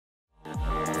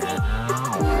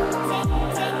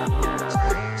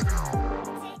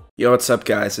Yo, what's up,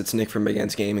 guys? It's Nick from Big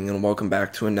Ends Gaming, and welcome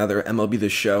back to another MLB The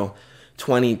Show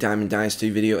 20 Diamond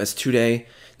Dynasty video. As today,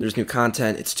 there's new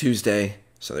content. It's Tuesday,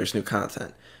 so there's new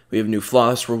content. We have new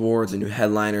flawless rewards and new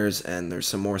headliners, and there's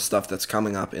some more stuff that's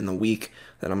coming up in the week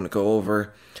that I'm going to go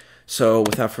over. So,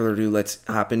 without further ado, let's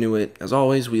hop into it. As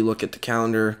always, we look at the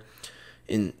calendar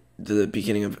in the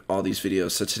beginning of all these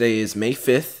videos. So, today is May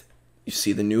 5th. You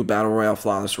see the new Battle Royale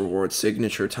Flawless Rewards,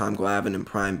 Signature Tom Glavine and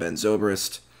Prime Ben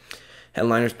Zobrist.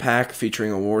 Headliners pack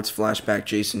featuring awards flashback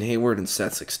Jason Hayward and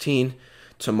set 16.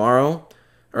 Thursday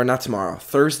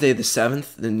the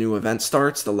 7th, the new event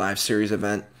starts, the live series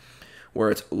event, where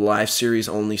it's live series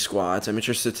only squads. I'm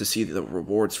interested to see the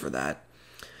rewards for that.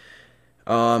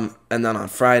 And then on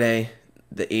Friday,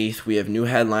 the 8th, we have new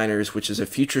headliners, which is a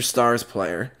Future Stars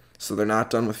player. So they're not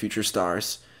done with Future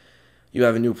Stars. You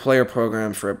have a new player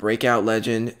program for a Breakout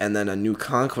Legend, and then a new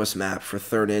Conquest map for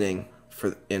third inning,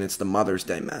 and it's the Mother's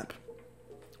Day map.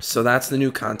 So that's the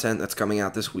new content that's coming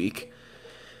out this week.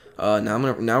 Now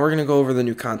we're gonna go over the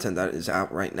new content that is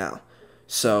out right now.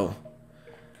 So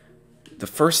the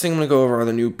first thing I'm gonna go over are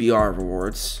the new BR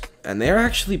rewards, and they're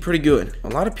actually pretty good. A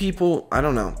lot of people, I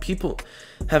don't know, people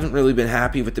haven't really been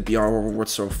happy with the BR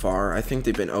rewards so far. I think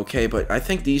they've been okay, but I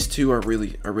think these two are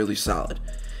really solid.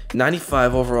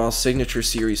 95 overall Signature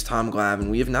Series Tom Glavine.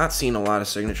 We have not seen a lot of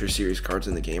Signature Series cards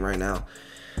in the game right now,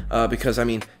 because I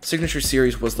mean, Signature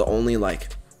Series was the only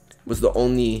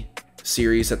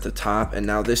series at the top, and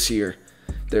now this year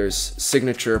there's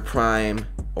Signature, Prime,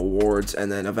 Awards,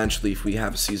 and then eventually if we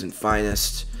have a Season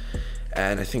Finest,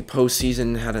 and I think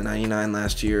Postseason had a 99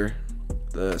 last year,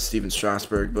 the Steven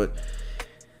Strasburg. But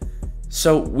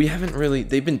so we haven't really,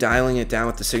 they've been dialing it down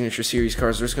with the Signature Series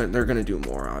cards. They're gonna do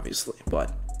more, obviously,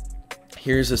 but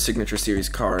here's a Signature Series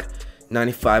card.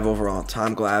 95 overall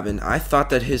Tom Glavine. I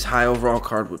thought that his high overall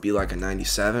card would be like a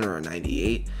 97 or a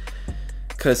 98,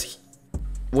 because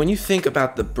when you think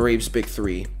about the Braves' big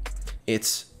three,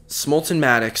 it's Smoltz and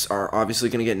Maddox are obviously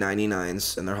going to get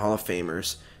 99s, and they're Hall of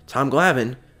Famers. Tom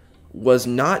Glavine was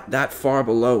not that far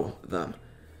below them,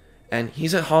 and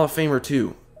he's a Hall of Famer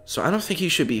too. So I don't think he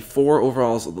should be 4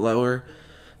 overalls lower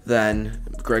than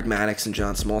Greg Maddux and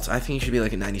John Smoltz. I think he should be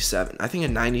like a 97. I think a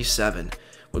 97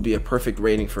 would be a perfect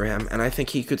rating for him, and I think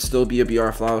he could still be a BR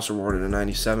Flawless Award at a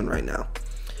 97 right now.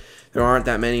 There aren't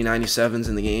that many 97s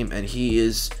in the game, and he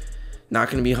is not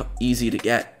going to be easy to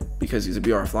get because he's a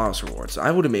BR Flawless Award. So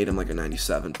I would have made him like a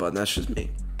 97, but that's just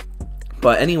me.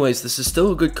 But anyways, this is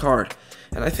still a good card,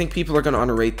 and I think people are going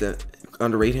to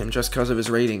underrate him just because of his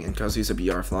rating and because he's a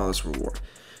BR Flawless Award.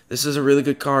 This is a really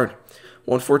good card.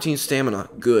 114 stamina,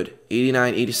 good.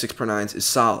 89, 86 per 9s is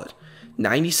solid.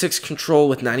 96 control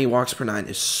with 90 walks per 9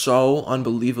 is so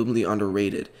unbelievably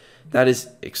underrated. That is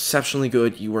exceptionally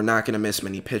good. You are not going to miss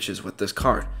many pitches with this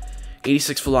card.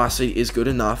 86 velocity is good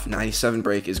enough. 97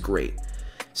 break is great.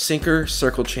 Sinker,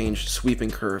 circle change, sweeping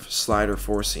curve, slider,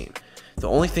 four seam. The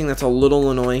only thing that's a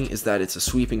little annoying is that it's a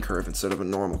sweeping curve instead of a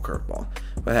normal curveball.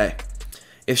 But hey,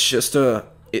 it's just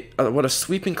what a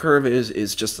sweeping curve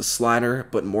is just a slider,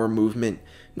 but more movement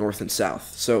north and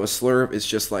south. So a slurve is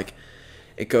just like,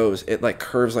 it like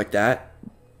curves like that.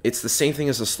 It's the same thing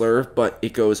as a slurve, but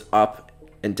it goes up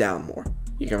and down more.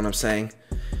 You get what I'm saying?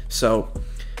 So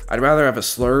I'd rather have a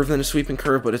slurve than a sweeping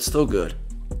curve, but it's still good.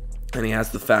 And he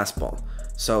has the fastball.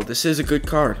 So this is a good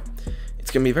card.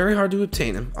 It's going to be very hard to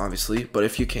obtain him, obviously, but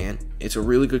if you can, it's a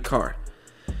really good card.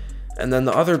 And then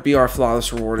the other BR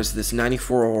Flawless Reward is this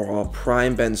 94 overall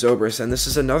Prime Ben Zobrist, and this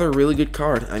is another really good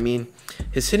card. I mean,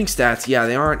 his hitting stats, yeah,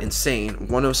 they aren't insane.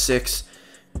 106,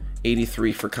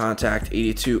 83 for contact,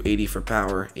 82, 80 for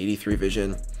power, 83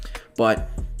 vision. But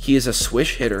he is a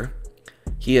swish hitter.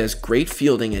 He has great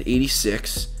fielding at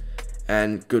 86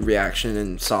 and good reaction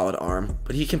and solid arm.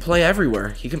 But he can play everywhere.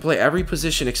 He can play every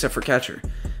position except for catcher.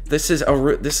 This is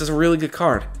a really good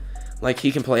card. Like,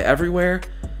 he can play everywhere.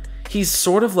 He's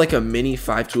sort of like a mini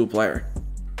 5-tool player.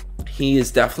 He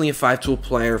is definitely a 5-tool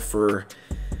player for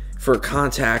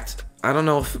contact. I don't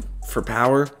know if for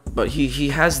power, but he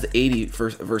has the 80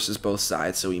 versus both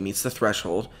sides, so he meets the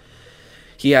threshold.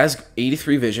 He has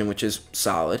 83 vision, which is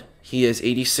solid. He has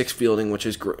 86 fielding, which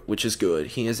is good.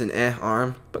 He has an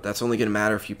arm, but that's only going to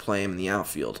matter if you play him in the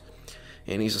outfield.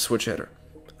 And he's a switch hitter.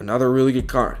 Another really good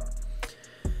card.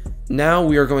 Now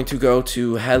we are going to go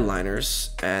to headliners,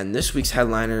 and this week's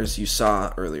headliners you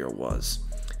saw earlier was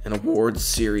an awards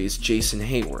series Jason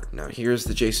Hayward. Now here's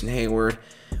the Jason Hayward,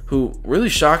 who really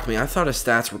shocked me. I thought his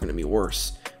stats were going to be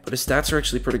worse, but his stats are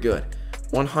actually pretty good.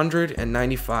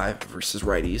 195 versus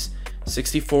righties,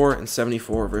 64 and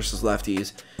 74 versus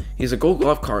lefties. He's a Gold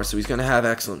Glove card, so he's going to have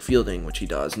excellent fielding, which he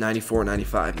does. 94,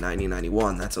 95, 90,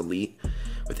 91. That's elite.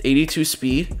 With 82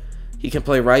 speed, He can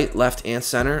play right, left, and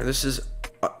center. This is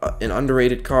an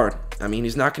underrated card. I mean,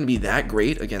 he's not going to be that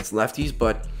great against lefties,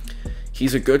 but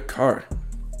he's a good card.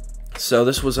 So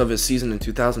this was of his season in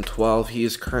 2012. He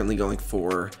is currently going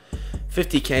for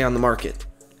 $50K on the market.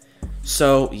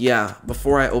 So yeah,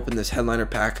 before I open this headliner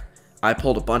pack, I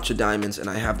pulled a bunch of diamonds and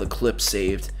I have the clips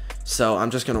saved. So I'm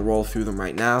just going to roll through them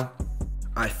right now.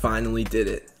 I finally did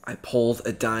it. I pulled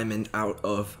a diamond out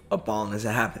of a Ballin' Is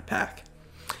a Habit pack.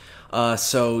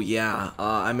 So yeah,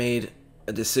 I made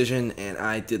a decision and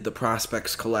I did the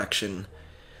prospects collection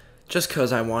just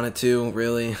because I wanted to,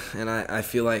 really. And I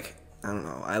feel like, I don't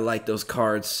know, I like those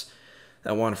cards.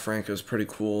 That Wander Franco is pretty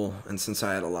cool, and since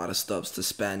I had a lot of stubs to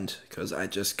spend because I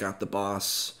just got the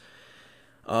boss,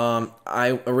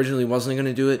 I originally wasn't going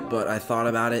to do it, but I thought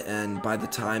about it, and by the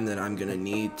time that I'm going to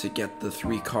need to get the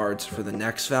 3 cards for the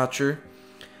next voucher,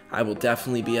 I will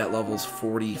definitely be at levels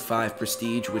 45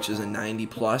 Prestige, which is a 90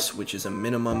 plus, which is a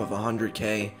minimum of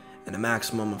 100K and a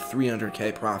maximum of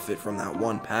 300K profit from that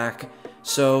one pack.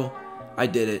 So I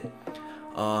did it,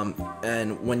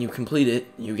 and when you complete it,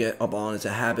 you get a Ballin' Is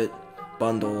a Habit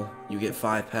bundle. You get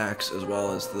 5 packs as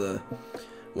well as the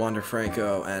Wander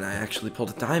Franco, and I actually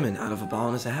pulled a diamond out of a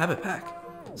Ballin' Is a Habit pack.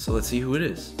 So let's see who it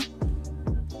is.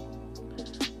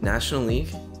 National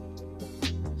League,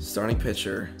 starting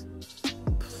pitcher.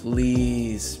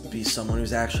 Please be someone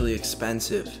who's actually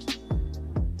expensive.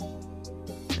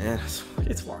 And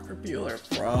it's Walker Buehler,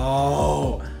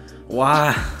 bro.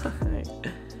 Why?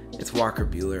 It's Walker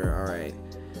Buehler. All right,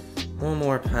 one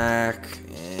more pack.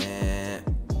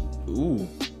 Ooh,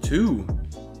 2.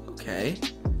 Okay,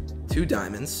 2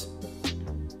 diamonds.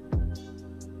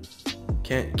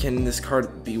 Can this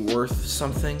card be worth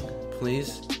something,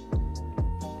 please?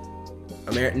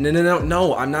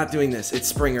 No, I'm not doing this. It's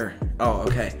Springer. Oh,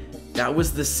 okay. That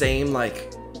was the same,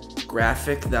 like,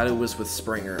 graphic that it was with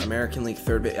Springer. American League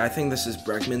third base. I think this is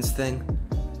Bregman's thing.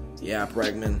 Yeah,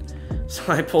 Bregman. So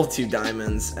I pulled 2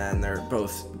 diamonds, and they're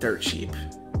both dirt cheap.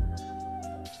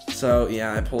 So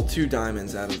yeah, I pulled 2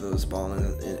 diamonds out of those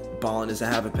Ballin' Is a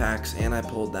Habit packs, and I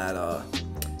pulled that,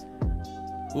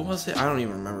 who was it? I don't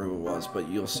even remember who it was, but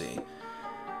you'll see.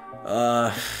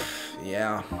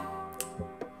 Yeah.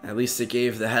 At least it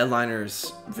gave the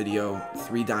headliners video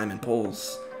 3 diamond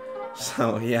pulls.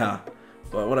 So yeah,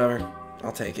 but whatever,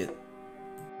 I'll take it.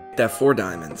 That 4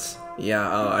 diamonds.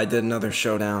 Yeah, I did another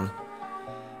showdown,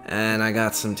 and I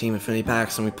got some Team Infinity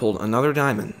packs, and we pulled another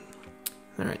diamond.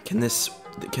 All right, can this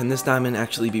diamond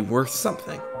actually be worth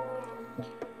something?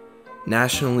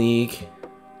 National League,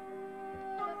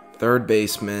 third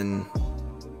baseman.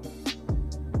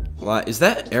 Is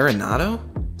that Arenado?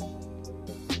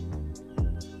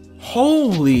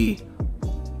 Holy!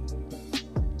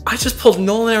 I just pulled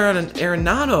Nolan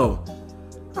Arenado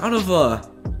out of a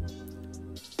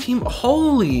team.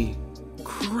 Holy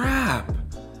crap!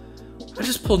 I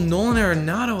just pulled Nolan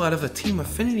Arenado out of a Team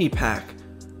Affinity pack.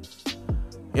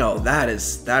 Yo, that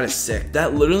is sick.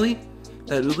 That literally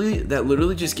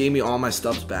just gave me all my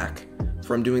stubs back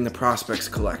from doing the prospects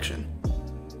collection.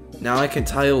 Now I can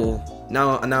title.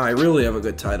 Now I really have a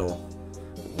good title.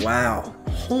 Wow.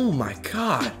 Oh my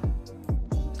god.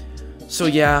 So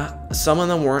yeah, some of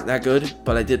them weren't that good,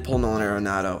 but I did pull Nolan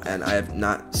Arenado, and I have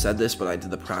not said this, but I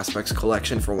did the prospects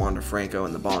collection for Wander Franco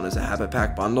and the Ballin' Is a Habit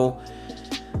pack bundle.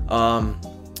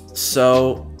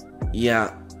 So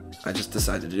yeah, I just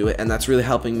decided to do it, and that's really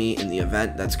helping me in the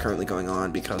event that's currently going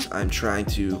on, because I'm trying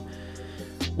to.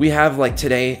 We have like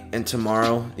today and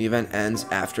tomorrow. The event ends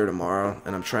after tomorrow,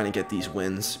 and I'm trying to get these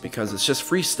wins because it's just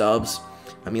free stubs.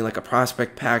 I mean, like a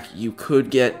prospect pack, you could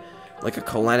get like a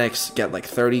Kolenix, get like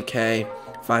 30K,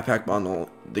 5-pack bundle.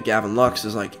 The Gavin Lux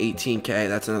is like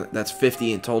 18K. That's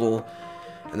 50 in total,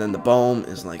 and then the Bohm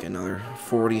is like another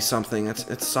 40 something.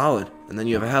 It's solid. And then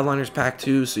you have a Headliners pack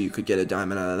too, so you could get a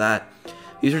diamond out of that.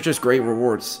 These are just great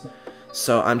rewards.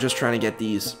 So I'm just trying to get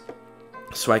these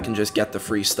so I can just get the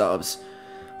free stubs.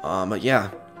 But yeah,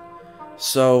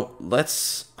 so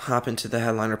let's hop into the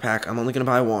headliner pack. I'm only going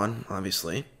to buy 1,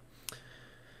 obviously.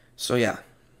 So yeah,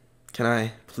 can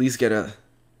I please get a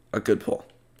good pull?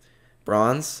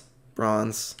 Bronze,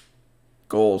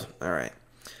 gold. All right,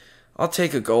 I'll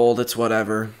take a gold. It's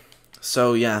whatever.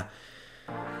 So yeah,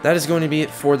 that is going to be it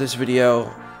for this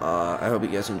video. I hope you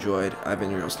guys enjoyed. I've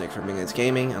been your host, Nick from Big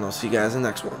Gaming, and I'll see you guys in the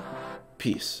next one.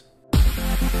 Peace.